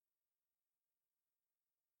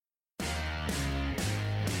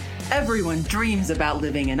Everyone dreams about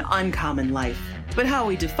living an uncommon life, but how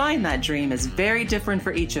we define that dream is very different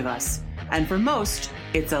for each of us. And for most,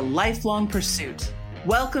 it's a lifelong pursuit.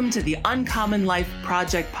 Welcome to the Uncommon Life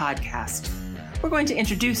Project podcast. We're going to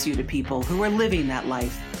introduce you to people who are living that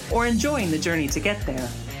life or enjoying the journey to get there.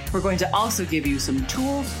 We're going to also give you some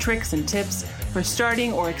tools, tricks, and tips for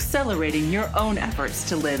starting or accelerating your own efforts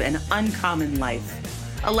to live an uncommon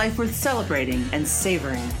life, a life worth celebrating and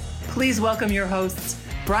savoring. Please welcome your hosts,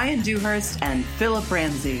 Brian Dewhurst and Philip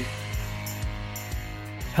Ramsey.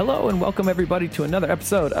 Hello and welcome everybody to another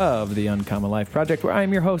episode of the Uncommon Life Project, where I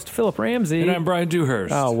am your host, Philip Ramsey. And I'm Brian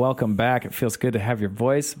Dewhurst. Oh, welcome back. It feels good to have your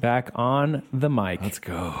voice back on the mic. Let's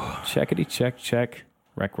go. Checkity check.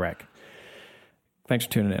 Rec. Thanks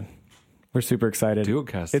for tuning in. We're super excited.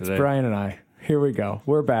 Duocast It's today. Brian and I. Here we go.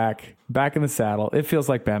 We're back in the saddle. It feels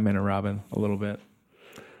like Batman and Robin a little bit.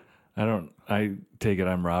 I take it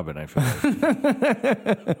I'm Robin, I feel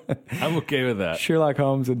like. I'm okay with that. Sherlock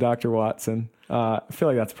Holmes and Dr. Watson. I feel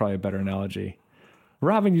like that's probably a better analogy.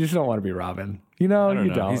 Robin, you just don't want to be Robin. You know,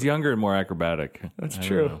 you don't. He's younger and more acrobatic. That's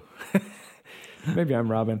true. Maybe I'm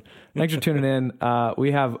Robin. Thanks for tuning in.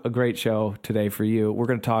 We have a great show today for you. We're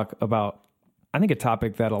going to talk about, I think, a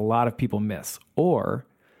topic that a lot of people miss, or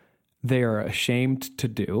they are ashamed to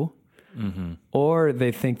do, or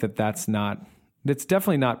they think that it's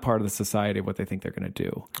definitely not part of the society of what they think they're going to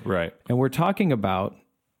do. Right. And we're talking about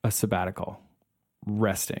a sabbatical,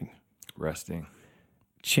 resting.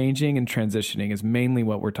 Changing and transitioning is mainly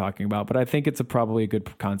what we're talking about, but I think it's probably a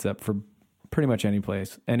good concept for pretty much any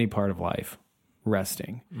place, any part of life,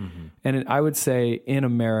 resting. And I would say in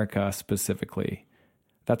America specifically,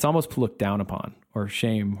 that's almost looked down upon or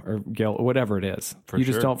shame or guilt or whatever it is. You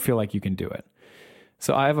just don't feel like you can do it.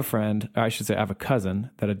 So I have a friend, or I should say I have a cousin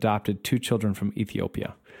that adopted 2 children from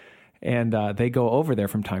Ethiopia. And they go over there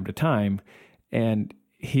from time to time. And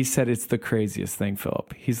he said it's the craziest thing,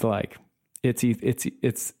 Philip. He's like, it's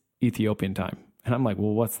Ethiopian time. And I'm like,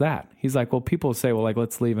 well, what's that? He's like, well, people say, well, like,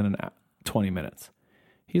 let's leave in 20 minutes.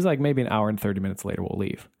 He's like, maybe an hour and 30 minutes later, we'll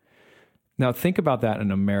leave. Now, think about that in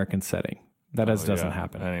an American setting. That doesn't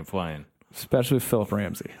happen. That ain't flying. Especially with Philip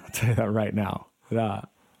Ramsey. I'll tell you that right now.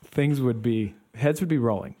 Heads would be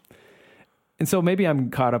rolling. And so maybe I'm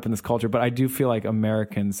caught up in this culture, but I do feel like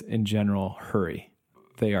Americans in general hurry.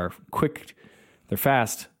 They are quick. They're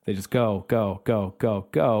fast. They just go.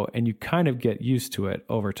 And you kind of get used to it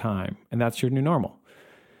over time. And that's your new normal.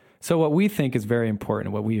 So what we think is very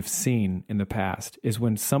important, what we have seen in the past, is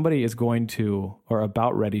when somebody is going to, or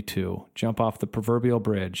about ready to, jump off the proverbial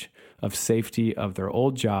bridge of safety of their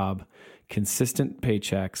old job, consistent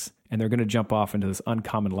paychecks, and they're going to jump off into this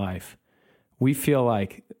uncommon life. We feel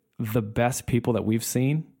like the best people that we've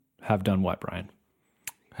seen have done what, Brian?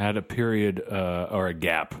 Had a period or a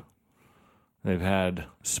gap. They've had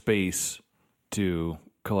space to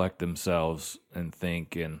collect themselves and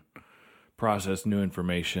think and process new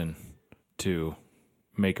information to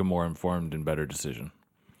make a more informed and better decision.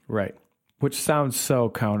 Right. Which sounds so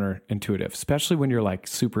counterintuitive, especially when you're like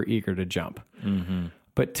super eager to jump.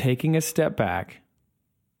 But taking a step back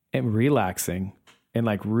and relaxing and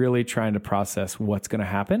like really trying to process what's going to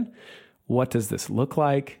happen. What does this look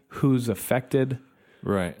like? Who's affected?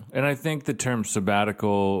 Right. And I think the term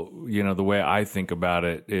sabbatical, the way I think about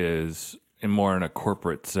it is more in a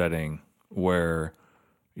corporate setting where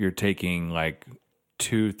you're taking like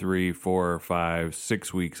 2, 3, 4, 5,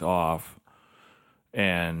 6 weeks off.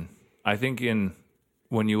 And I think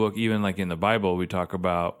when you look even like in the Bible, we talk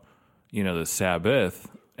about, the Sabbath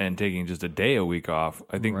and taking just a day a week off.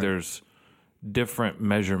 I think there's different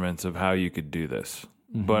measurements of how you could do this.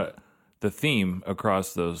 But the theme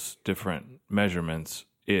across those different measurements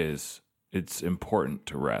is it's important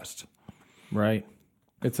to rest. Right.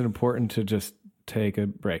 It's important to just take a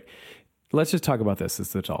break. Let's just talk about this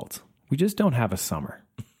as adults. We just don't have a summer.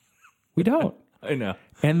 We don't. I know.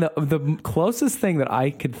 And the closest thing that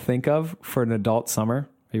I could think of for an adult summer,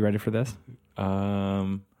 are you ready for this?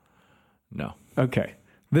 No. Okay.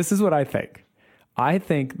 This is what I think. I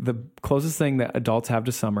think the closest thing that adults have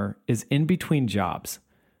to summer is in between jobs.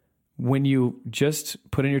 When you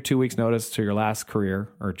just put in your 2 weeks notice to your last career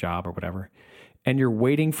or job or whatever, and you're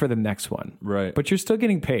waiting for the next one. Right. But you're still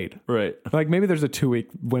getting paid. Right. Like maybe there's a 2-week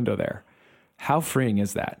window there. How freeing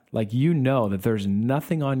is that? Like, that there's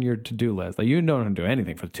nothing on your to-do list. Like you don't have to do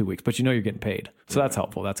anything for the 2 weeks, but you're getting paid. So that's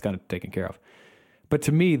helpful. That's kind of taken care of. But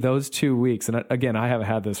to me, those 2 weeks, and again, I haven't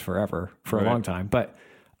had this for a long time, but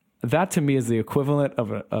that to me is the equivalent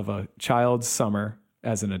of a child's summer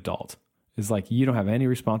as an adult. Is like you don't have any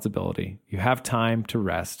responsibility. You have time to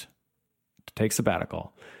rest, to take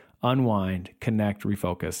sabbatical, unwind, connect,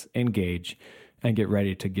 refocus, engage, and get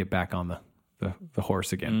ready to get back on the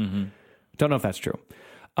horse again. Don't know if that's true.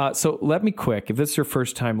 So let me quick, if this is your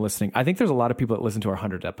first time listening, I think there's a lot of people that listen to our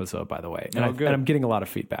 100th episode, by the way. And, and I'm getting a lot of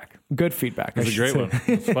feedback. Good feedback. It was a great one.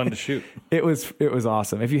 It's fun to shoot. It was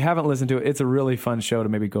awesome. If you haven't listened to it, it's a really fun show to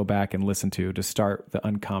maybe go back and listen to start the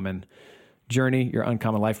uncommon journey, your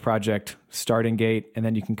uncommon life project, starting gate, and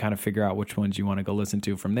then you can kind of figure out which ones you want to go listen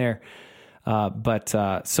to from there.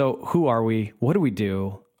 So who are we? What do we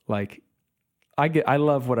do? Like, I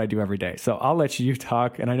love what I do every day. So I'll let you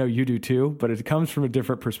talk, and I know you do too, but it comes from a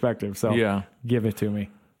different perspective. So give it to me.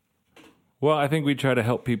 Well, I think we try to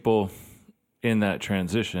help people in that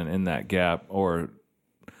transition, in that gap, or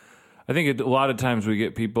I think a lot of times we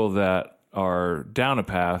get people that are down a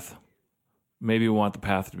path, maybe want the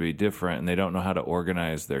path to be different, and they don't know how to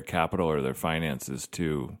organize their capital or their finances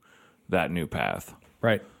to that new path.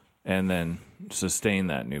 Right. And then sustain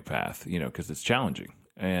that new path, because it's challenging.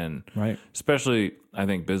 And right. especially, I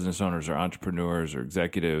think business owners or entrepreneurs or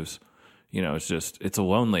executives, it's a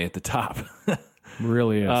lonely at the top.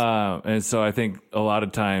 Really is. And so I think a lot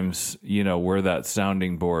of times, we're that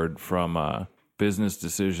sounding board from a business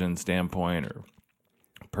decision standpoint or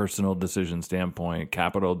personal decision standpoint,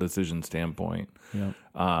 capital decision standpoint. Yeah.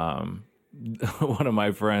 One of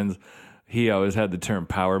my friends, he always had the term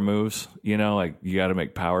power moves, like you got to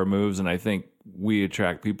make power moves. And I think we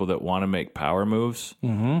attract people that want to make power moves,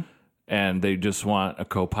 and they just want a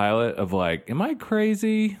co-pilot of like, am I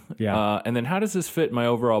crazy? Yeah. And then how does this fit in my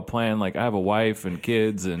overall plan? Like I have a wife and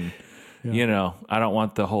kids and, I don't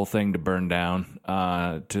want the whole thing to burn down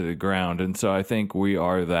to the ground. And so I think we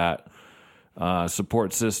are that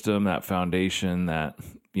support system, that foundation, that,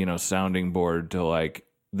 sounding board to like,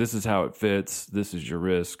 this is how it fits. This is your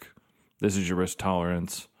risk. This is your risk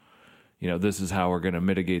tolerance. This is how we're going to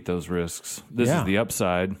mitigate those risks. This is the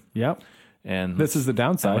upside. Yep. And this is the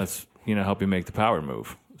downside. Let's, help you make the power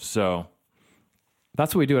move. So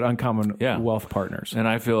that's what we do at Uncommon Wealth Partners. And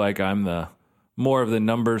I feel like I'm the more of the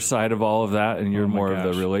numbers side of all of that, and you're more of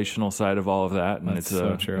the relational side of all of that. And that's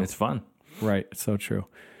so true. It's fun. Right. It's so true.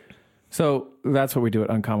 So that's what we do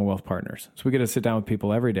at Uncommon Wealth Partners. So we get to sit down with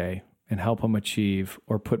people every day and help them achieve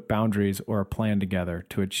or put boundaries or a plan together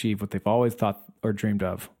to achieve what they've always thought or dreamed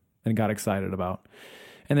of and got excited about,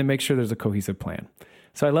 and then make sure there's a cohesive plan.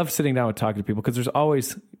 So I love sitting down and talking to people because there's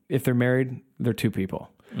always, if they're married, they're two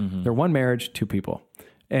people. They're one marriage, two people.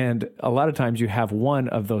 And a lot of times you have one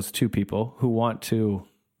of those two people who want to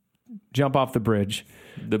jump off the bridge,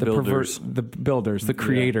 the builders, the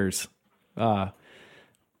creators. And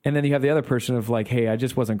then you have the other person of like, hey, I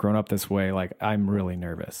just wasn't grown up this way. Like, I'm really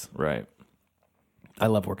nervous. Right. I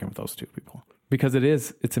love working with those two people because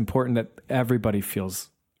it's important that everybody feels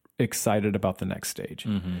excited about the next stage,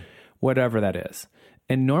 whatever that is.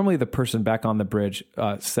 And normally the person back on the bridge,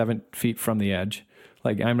 7 feet from the edge,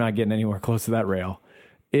 like I'm not getting anywhere close to that rail,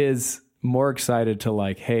 is more excited to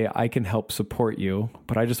like, hey, I can help support you,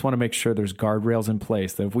 but I just want to make sure there's guardrails in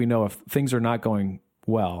place that if we know if things are not going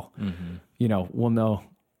well, we'll know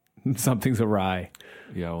something's awry.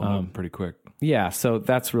 Yeah, we'll know pretty quick. Yeah, so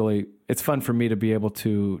that's really, it's fun for me to be able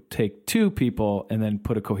to take two people and then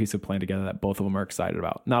put a cohesive plan together that both of them are excited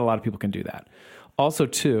about. Not a lot of people can do that. Also,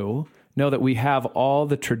 too, know that we have all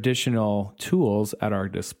the traditional tools at our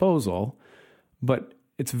disposal, but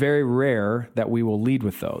it's very rare that we will lead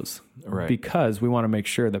with those because we want to make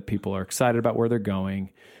sure that people are excited about where they're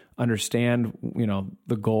going, understand,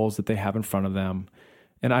 the goals that they have in front of them.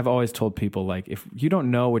 And I've always told people, like, if you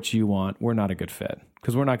don't know what you want, we're not a good fit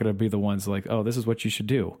because we're not going to be the ones like, oh, this is what you should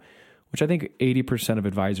do, which I think 80% of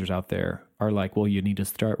advisors out there are like, well, you need to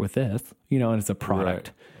start with this, and it's a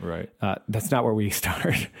product. Right. That's not where we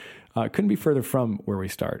start. Couldn't be further from where we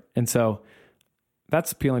start. And so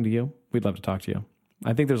that's appealing to you. We'd love to talk to you.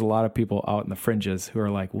 I think there's a lot of people out in the fringes who are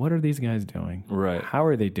like, what are these guys doing? Right. How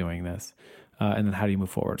are they doing this? And then how do you move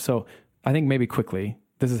forward? So I think maybe quickly,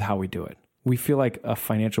 this is how we do it. We feel like a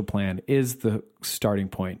financial plan is the starting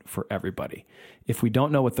point for everybody. If we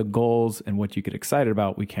don't know what the goals and what you get excited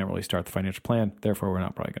about, we can't really start the financial plan. Therefore, we're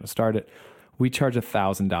not probably going to start it. We charge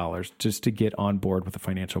 $1,000 just to get on board with a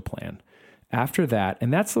financial plan. After that,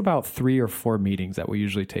 and that's about 3 or 4 meetings that we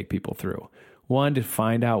usually take people through. One, to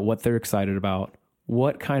find out what they're excited about,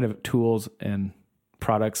 what kind of tools and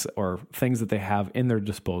products or things that they have in their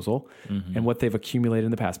disposal, and what they've accumulated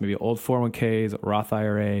in the past, maybe old 401ks, Roth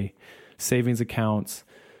IRA, savings accounts.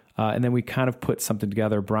 And then we kind of put something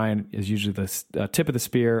together. Brian is usually the tip of the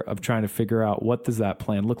spear of trying to figure out what does that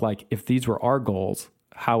plan look like? If these were our goals,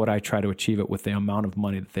 how would I try to achieve it with the amount of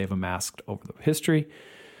money that they've amassed over the history?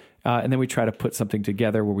 And then we try to put something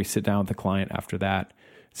together where we sit down with the client after that,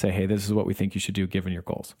 say, hey, this is what we think you should do given your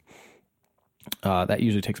goals. That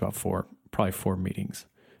usually takes about probably four meetings.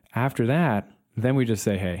 After that, then we just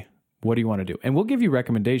say, hey, what do you want to do? And we'll give you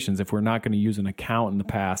recommendations if we're not going to use an account in the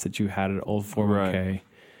past that you had an old 401k. Right.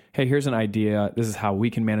 Hey, here's an idea. This is how we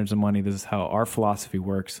can manage the money. This is how our philosophy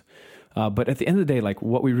works. But at the end of the day, like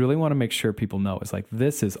what we really want to make sure people know is like,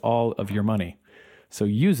 this is all of your money. So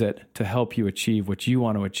use it to help you achieve what you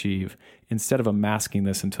want to achieve instead of masking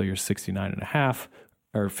this until you're 69 and a half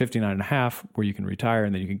or 59 and a half where you can retire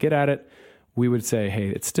and then you can get at it. We would say, hey,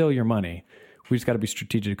 it's still your money. We just got to be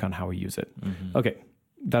strategic on how we use it. Mm-hmm. Okay.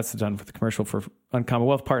 That's done with the commercial for Uncommon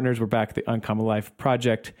Wealth Partners. We're back at the Uncommon Life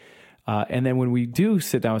Project. And then when we do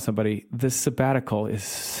sit down with somebody, this sabbatical is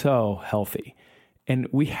so healthy. And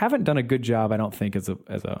we haven't done a good job, I don't think, as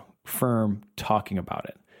a firm talking about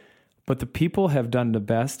it. But the people have done the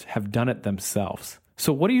best, have done it themselves.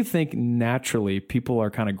 So what do you think naturally people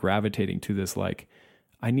are kind of gravitating to this, like,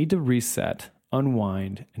 I need to reset,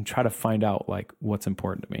 unwind, and try to find out like what's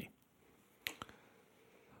important to me?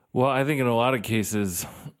 Well, I think in a lot of cases,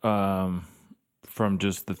 from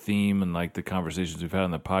just the theme and like the conversations we've had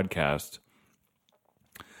on the podcast,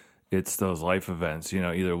 it's those life events,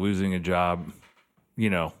 either losing a job,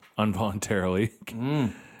 involuntarily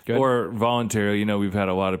or voluntarily. We've had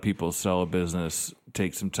a lot of people sell a business,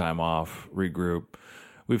 take some time off, regroup.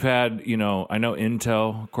 We've had, I know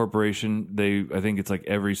Intel Corporation, I think it's like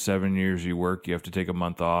every 7 years you work, you have to take a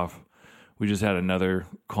month off. We just had another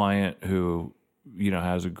client who,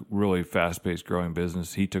 has a really fast-paced growing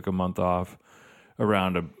business. He took a month off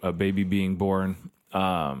around a baby being born.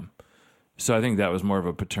 So I think that was more of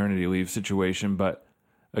a paternity leave situation. But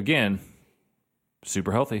again,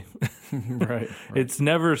 super healthy. Right. It's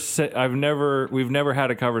we've never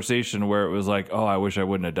had a conversation where it was like, oh, I wish I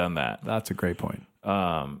wouldn't have done that. That's a great point.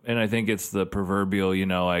 And I think it's the proverbial,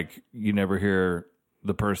 like you never hear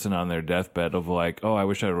the person on their deathbed of like, oh, I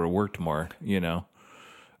wish I would have worked more,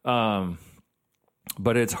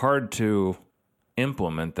 But it's hard to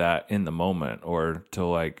implement that in the moment or to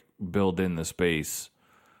like build in the space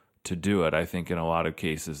to do it. I think in a lot of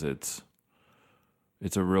cases it's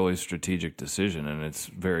a really strategic decision and it's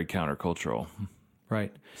very countercultural.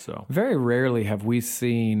 Right. So very rarely have we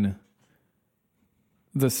seen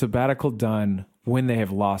the sabbatical done when they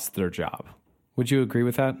have lost their job. Would you agree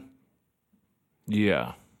with that?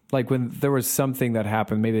 Yeah. Like when there was something that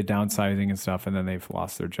happened, maybe downsizing and stuff, and then they've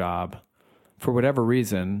lost their job for whatever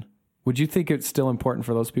reason. Would you think it's still important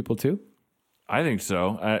for those people too? I think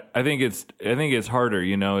so. I think it's harder.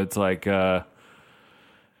 It's like, when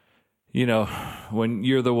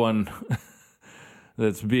you're the one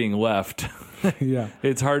that's being left, yeah,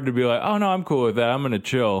 it's hard to be like, oh no, I'm cool with that. I'm going to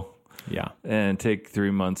chill. Yeah. And take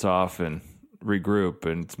 3 months off and regroup.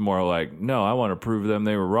 And it's more like, no, I want to prove them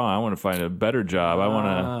they were wrong. I want to find a better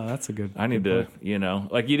job. That's a good. I need to,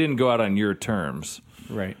 like you didn't go out on your terms.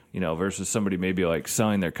 Right. Versus somebody maybe like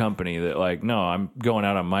selling their company that like, no, I'm going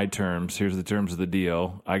out on my terms. Here's the terms of the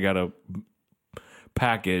deal. I got a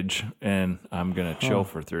package and I'm going to chill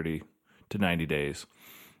for 30 to 90 days.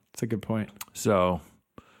 That's a good point. So.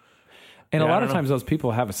 And a lot of times those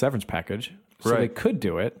people have a severance package. So they could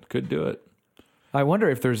do it. Could do it. I wonder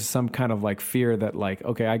if there's some kind of like fear that like,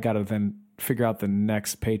 okay, I got to then figure out the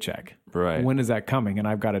next paycheck. Right. When is that coming? And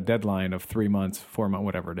I've got a deadline of 3 months, 4 months,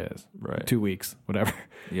 whatever it is. Right. 2 weeks, whatever.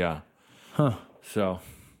 Yeah. Huh. So,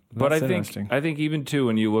 but That's I think even too,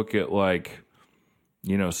 when you look at like,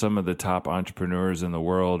 some of the top entrepreneurs in the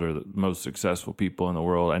world or the most successful people in the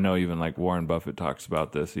world, I know even like Warren Buffett talks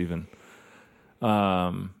about this even,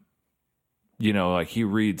 like he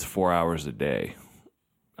reads 4 hours a day.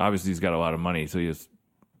 Obviously he's got a lot of money, so he has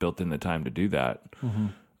built in the time to do that.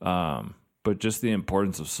 Mm-hmm. But just the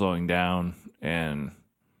importance of slowing down and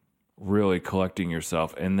really collecting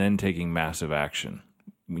yourself and then taking massive action.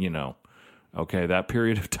 Okay, that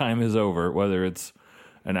period of time is over, whether it's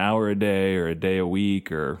an hour a day or a day a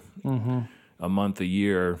week or a month a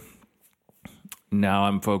year. Now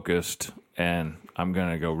I'm focused and I'm going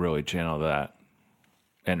to go really channel that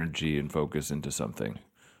energy and focus into something.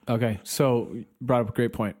 Okay, so you brought up a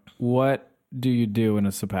great point. What do you do in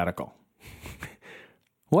a sabbatical?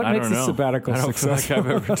 What makes a sabbatical successful? I don't feel like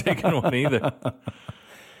I've ever taken one either.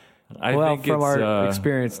 I think from our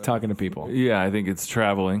experience talking to people. Yeah, I think it's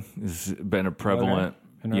traveling. It's been a prevalent,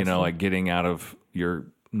 like getting out of your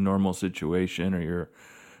normal situation or your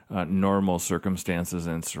normal circumstances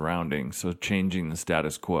and surroundings. So changing the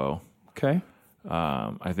status quo. Okay.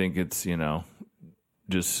 I think it's,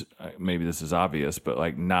 just maybe this is obvious, but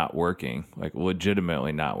like not working, like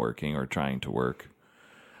legitimately not working or trying to work.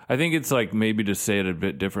 I think it's like maybe to say it a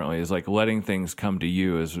bit differently is like letting things come to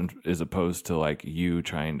you as opposed to like you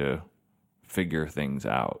trying to figure things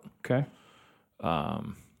out. Okay.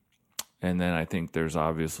 And then I think there's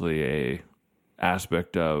obviously a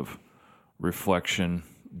aspect of reflection,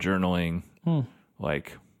 journaling,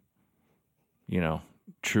 like,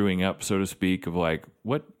 truing up, so to speak, of like,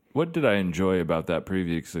 what did I enjoy about that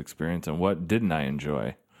previous experience and what didn't I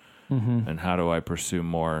enjoy? And how do I pursue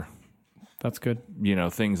more? That's good.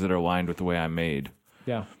 Things that are aligned with the way I'm made.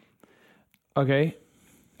 Yeah. Okay.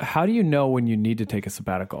 How do you know when you need to take a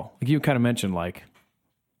sabbatical? Like you kind of mentioned, like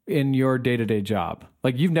in your day-to-day job,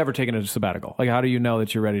 like you've never taken a sabbatical. Like how do you know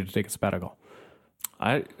that you're ready to take a sabbatical?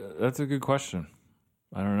 That's a good question.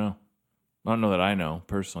 I don't know. I don't know that I know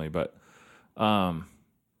personally, but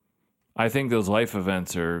I think those life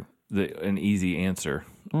events are an easy answer.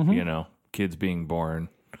 Kids being born,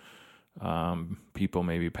 people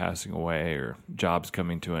maybe passing away, or jobs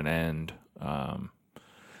coming to an end.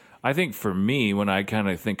 I think for me, when I kind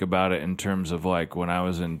of think about it in terms of like when I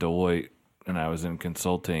was in Deloitte and I was in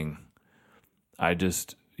consulting, I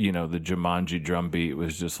just, the Jumanji drumbeat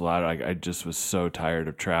was just loud. I just was so tired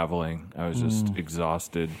of traveling. I was just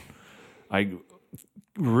exhausted. I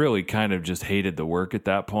really kind of just hated the work at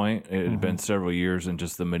that point. It had been several years and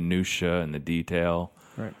just the minutia and the detail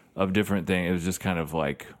of different things. It was just kind of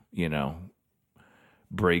like,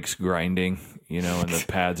 brakes grinding, and the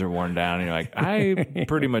pads are worn down. And you're like, I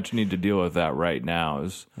pretty much need to deal with that right now.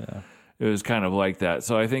 It was kind of like that.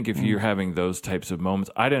 So I think if you're having those types of moments,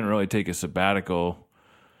 I didn't really take a sabbatical,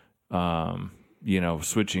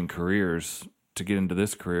 switching careers to get into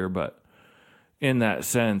this career, but in that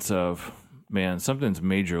sense of, man, something's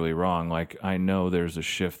majorly wrong. Like I know there's a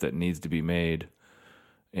shift that needs to be made,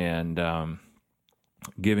 and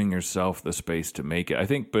giving yourself the space to make it. I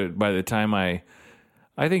think, but by the time I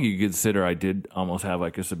think you consider I did almost have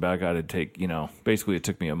like a sabbatical. I had to take, basically it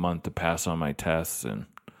took me a month to pass on my tests, and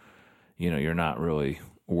you're not really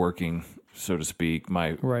working, so to speak.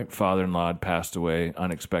 My father-in-law had passed away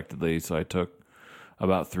unexpectedly, so I took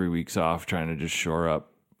about 3 weeks off trying to just shore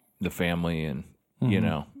up the family and,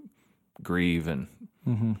 grieve and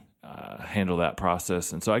handle that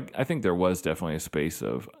process. And so I think there was definitely a space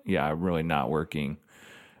of, I'm really not working.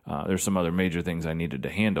 There's some other major things I needed to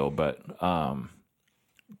handle, but,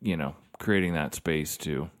 creating that space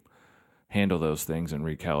to handle those things and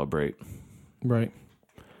recalibrate. Right.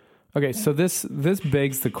 Okay, so this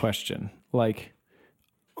begs the question, like,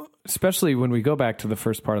 especially when we go back to the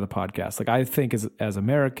first part of the podcast, like I think as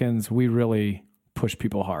Americans, we really push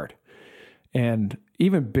people hard. And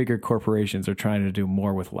even bigger corporations are trying to do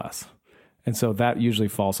more with less. And so that usually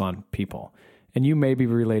falls on people. And you may be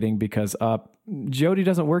relating because Jody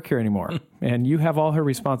doesn't work here anymore and you have all her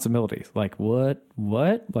responsibilities. Like what?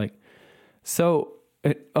 Like, so,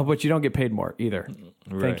 but you don't get paid more either.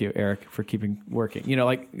 Right. Thank you, Eric, for keeping working.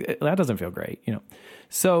 That doesn't feel great,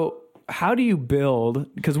 So how do you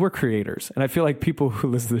build, because we're creators, and I feel like people who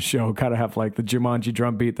listen to the show kind of have like the Jumanji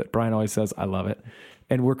drum beat that Brian always says, I love it.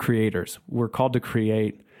 And we're creators. We're called to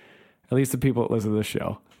create, at least the people that listen to the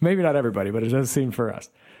show. Maybe not everybody, but it does seem for us.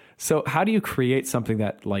 So how do you create something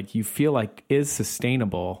that like you feel like is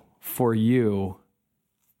sustainable for you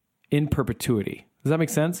in perpetuity? Does that make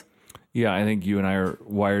sense? Yeah, I think you and I are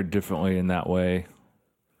wired differently in that way.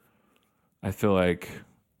 I feel like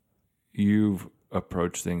you've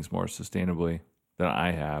approached things more sustainably than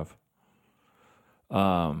I have.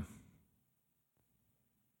 I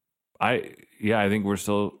think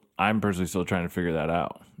I'm personally still trying to figure that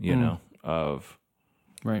out,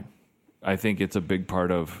 right. I think it's a big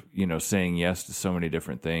part of, saying yes to so many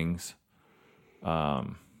different things.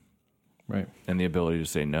 Right. And the ability to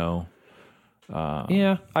say no.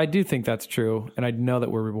 Yeah, I do think that's true. And I know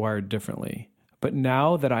that we're wired differently. But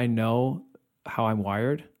now that I know how I'm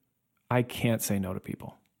wired, I can't say no to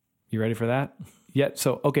people. You ready for that?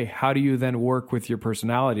 So, okay, how do you then work with your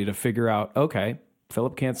personality to figure out, okay,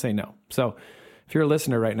 Philip can't say no. So if you're a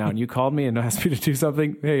listener right now and you called me and asked me to do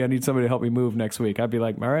something, hey, I need somebody to help me move next week, I'd be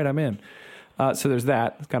like, all right, I'm in. So there's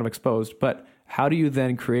that. It's kind of exposed. But how do you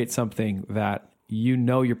then create something that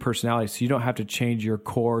your personality so you don't have to change your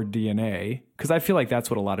core DNA? Because I feel like that's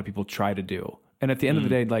what a lot of people try to do. And at the end of the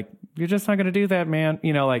day, like, you're just not going to do that, man.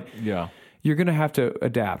 You're going to have to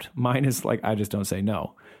adapt. Mine is like, I just don't say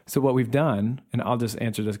no. So what we've done, and I'll just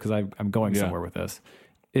answer this because I'm going somewhere with this,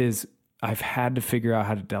 is I've had to figure out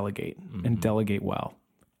how to delegate and delegate well.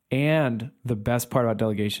 And the best part about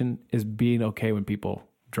delegation is being okay when people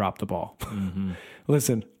drop the ball.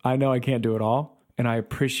 Listen, I know I can't do it all. And I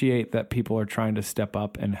appreciate that people are trying to step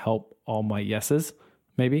up and help all my yeses,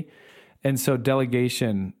 maybe. And so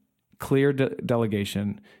delegation, clear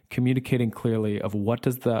delegation, communicating clearly of what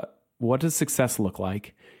does success look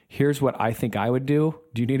like? here's what I think I would do.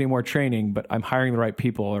 Do you need any more training? But I'm hiring the right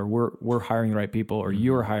people, or we're hiring the right people, or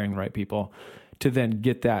you're hiring the right people to then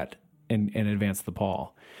get that and advance the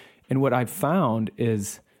ball. And what I've found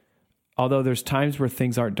is, although there's times where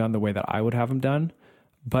things aren't done the way that I would have them done,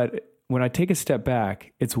 but when I take a step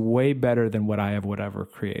back, it's way better than what I have whatever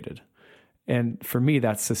created. And for me,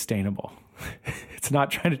 that's sustainable. It's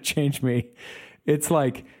not trying to change me. It's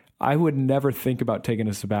like, I would never think about taking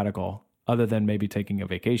a sabbatical other than maybe taking a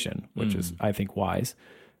vacation, which is, I think, wise,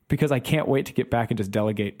 because I can't wait to get back and just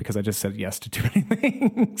delegate because I just said yes to too many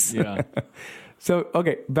things. Yeah. So,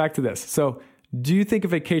 okay, back to this. So do you think a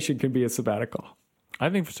vacation can be a sabbatical? I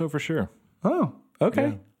think so, for sure. Oh,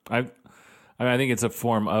 okay. Yeah. I think it's a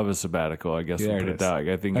form of a sabbatical, I guess. There Put it it is. that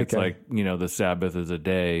way. I think it's Okay. like, the Sabbath is a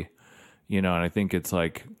day, and I think it's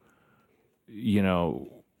like,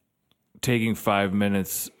 taking 5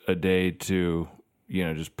 minutes a day to,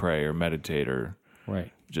 just pray or meditate or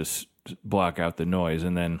Right. just block out the noise.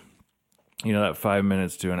 And then, that 5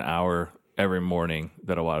 minutes to an hour every morning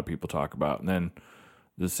that a lot of people talk about. And then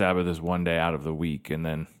the Sabbath is one day out of the week. And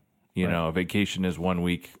then, a vacation is 1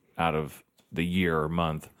 week out of the year or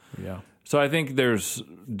month. Yeah. So I think there's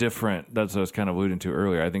different, that's what I was kind of alluding to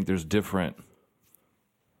earlier. I think there's different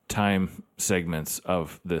time segments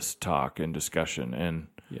of this talk and discussion and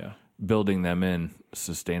Yeah. building them in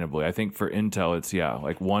sustainably. I think for Intel, it's,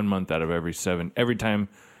 like 1 month out of every time,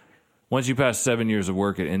 once you pass 7 years of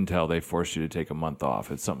work at Intel, they force you to take a month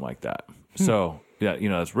off. It's something like that. So,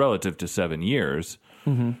 that's relative to 7 years.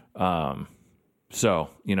 So,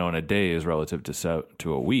 and a day is relative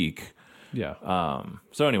to a week. Yeah.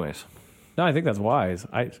 So anyways. No, I think that's wise.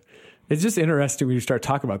 It's just interesting when you start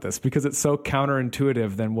talking about this because it's so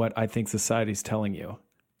counterintuitive than what I think society's telling you.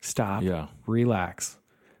 Stop. Yeah. Relax.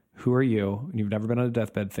 Who are you? And you've never been on a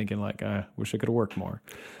deathbed thinking like, I wish I could have worked more.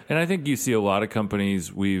 And I think you see a lot of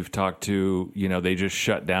companies we've talked to, they just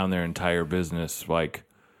shut down their entire business like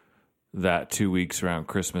that 2 weeks around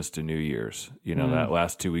Christmas to New Year's, that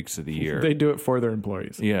last 2 weeks of the year. They do it for their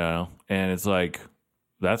employees. And it's like,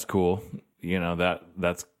 that's cool.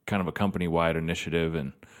 That's kind of a company-wide initiative.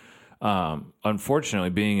 And unfortunately,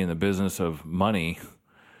 being in the business of money,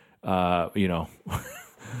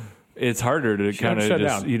 it's harder to kind of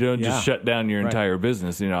just, just shut down your entire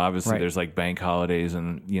business. Obviously there's like bank holidays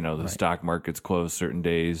and, the stock market's closed certain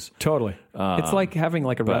days. Totally. It's like having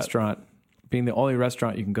like a restaurant, being the only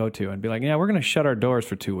restaurant you can go to and be like, we're going to shut our doors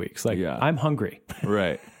for 2 weeks. Like, I'm hungry.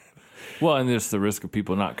 Right. Well, and there's the risk of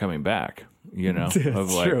people not coming back,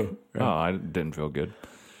 of like, true. Right. Oh, I didn't feel good.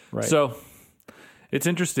 Right. So it's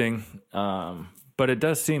interesting. But it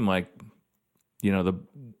does seem like,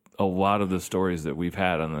 a lot of the stories that we've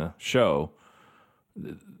had on the show,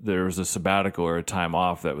 there was a sabbatical or a time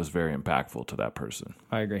off that was very impactful to that person.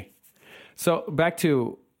 I agree. So back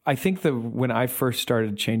to, I think when I first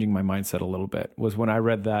started changing my mindset a little bit was when I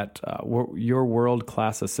read that Your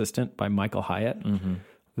World-Class Assistant by Michael Hyatt. Mm-hmm.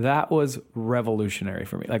 That was revolutionary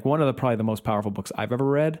for me. Like one of probably the most powerful books I've ever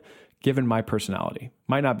read, given my personality.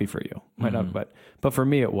 Might not be for you, might not, but for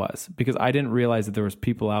me it was, because I didn't realize that there was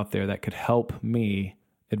people out there that could help me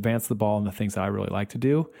advance the ball in the things that I really like to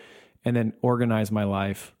do, and then organize my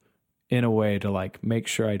life in a way to like make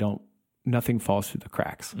sure nothing falls through the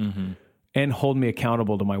cracks, and hold me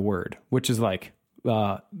accountable to my word, which is like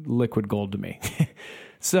liquid gold to me.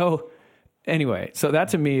 So anyway, so that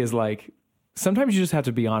to me is like, sometimes you just have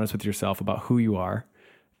to be honest with yourself about who you are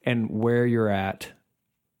and where you're at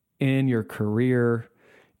in your career,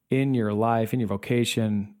 in your life, in your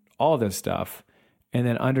vocation, all this stuff. And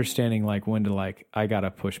then understanding like when to like, I got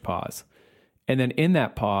to push pause. And then in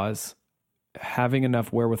that pause, having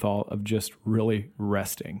enough wherewithal of just really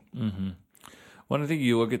resting. Mm-hmm. Well, I think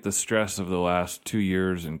you look at the stress of the last 2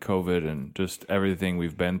 years and COVID and just everything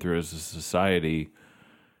we've been through as a society.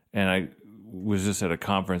 And I was just at a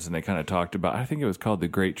conference and they kind of talked about, I think it was called the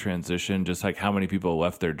Great Transition, just like how many people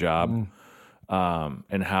left their job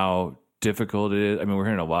and how difficult it is. I mean, we're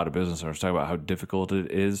hearing a lot of business owners talk about how difficult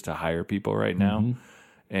it is to hire people right now.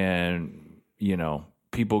 And,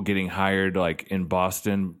 people getting hired like in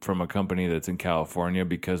Boston from a company that's in California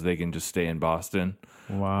because they can just stay in Boston.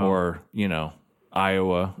 Wow. Or,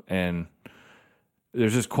 Iowa. And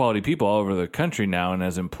there's just quality people all over the country now. And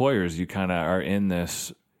as employers, you kind of are in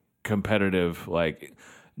this competitive, like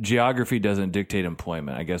geography doesn't dictate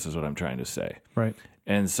employment, I guess is what I'm trying to say. Right.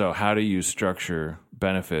 And so how do you structure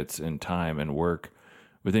benefits and time and work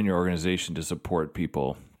within your organization to support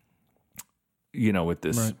people, with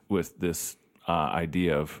this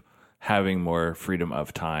idea of having more freedom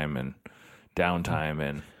of time and downtime?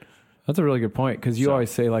 And that's a really good point, because you always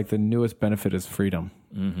say like the newest benefit is freedom.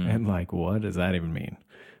 And like, what does that even mean?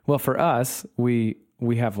 Well, for us, we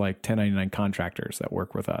have like 1099 contractors that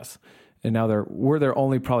work with us. And now we're their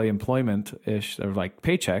only probably employment-ish, or like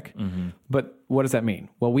paycheck. Mm-hmm. But what does that mean?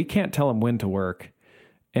 Well, we can't tell them when to work,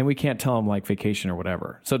 and we can't tell them like vacation or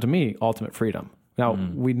whatever. So to me, ultimate freedom. Now,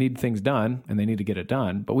 we need things done, and they need to get it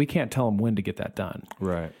done, but we can't tell them when to get that done.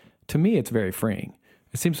 Right. To me, it's very freeing.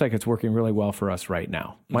 It seems like it's working really well for us right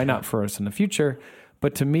now. Might not for us in the future,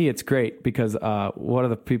 but to me, it's great because one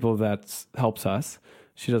of the people that helps us,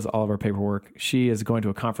 she does all of our paperwork. She is going to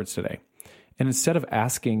a conference today. And instead of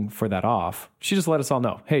asking for that off, she just let us all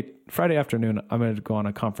know, hey, Friday afternoon, I'm going to go on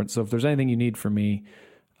a conference. So if there's anything you need from me,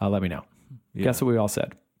 let me know. Yeah. Guess what we all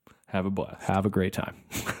said? Have a blast. Have a great time.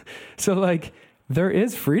 So like there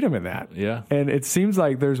is freedom in that. Yeah. And it seems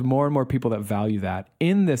like there's more and more people that value that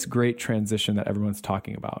in this great transition that everyone's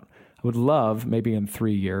talking about. I would love maybe in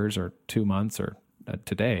 3 years or 2 months or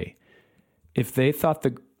today, if they thought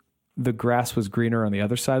the grass was greener on the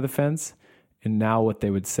other side of the fence, and now what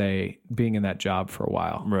they would say being in that job for a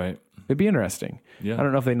while. Right. It'd be interesting. Yeah. I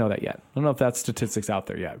don't know if they know that yet. I don't know if that statistic's out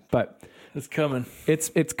there yet, but it's coming.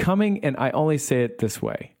 It's coming, and I only say it this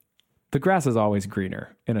way. The grass is always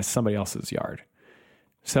greener in somebody else's yard.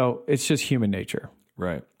 So it's just human nature.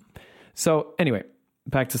 Right. So anyway,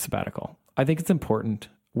 back to sabbatical. I think it's important.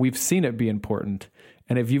 We've seen it be important.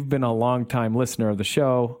 And if you've been a long time listener of the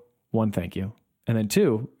show, 1, thank you. And then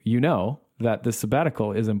 2, you know that the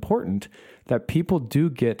sabbatical is important, that people do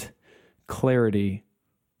get clarity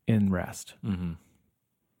in rest. Mm-hmm.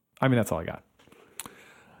 I mean, that's all I got.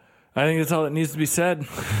 I think that's all that needs to be said.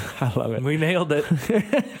 I love it. We nailed it.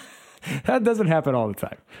 That doesn't happen all the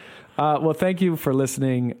time. Well, thank you for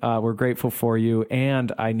listening. We're grateful for you.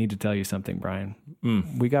 And I need to tell you something, Brian.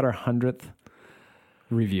 We got our 100th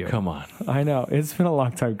review. Come on. I know. It's been a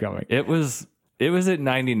long time coming. It was at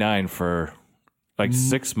 99 for like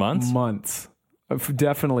 6 months. Months.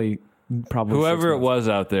 Definitely, probably. Whoever it was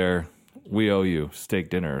out there, we owe you steak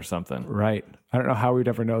dinner or something. Right. I don't know how we'd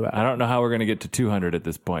ever know that. I don't know how we're going to get to 200 at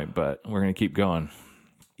this point, but we're going to keep going.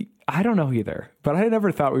 I don't know either, but I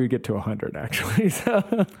never thought we would get to 100 actually.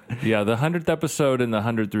 So. Yeah, the 100th episode and the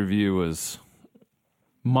 100th review was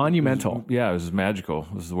monumental. It was magical.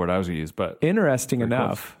 This is the word I was going to use, but interesting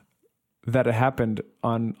enough that it happened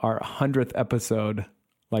on our 100th episode,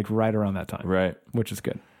 like right around that time. Right. Which is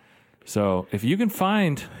good. So if you can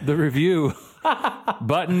find the review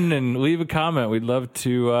button and leave a comment, we'd love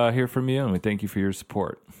to hear from you, and we thank you for your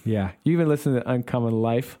support. Yeah. You even listen to the Uncommon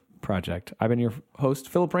Life Project. I've been your host,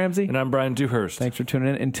 Philip Ramsey. And I'm Brian Dewhurst. Thanks for tuning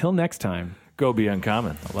in. Until next time. Go be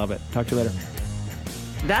uncommon. I love it. Talk to you later.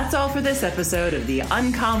 That's all for this episode of the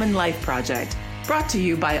Uncommon Life Project, brought to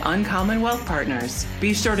you by Uncommon Wealth Partners.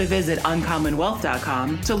 Be sure to visit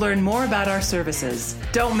uncommonwealth.com to learn more about our services.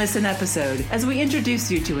 Don't miss an episode as we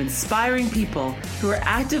introduce you to inspiring people who are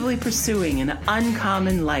actively pursuing an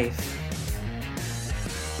uncommon life.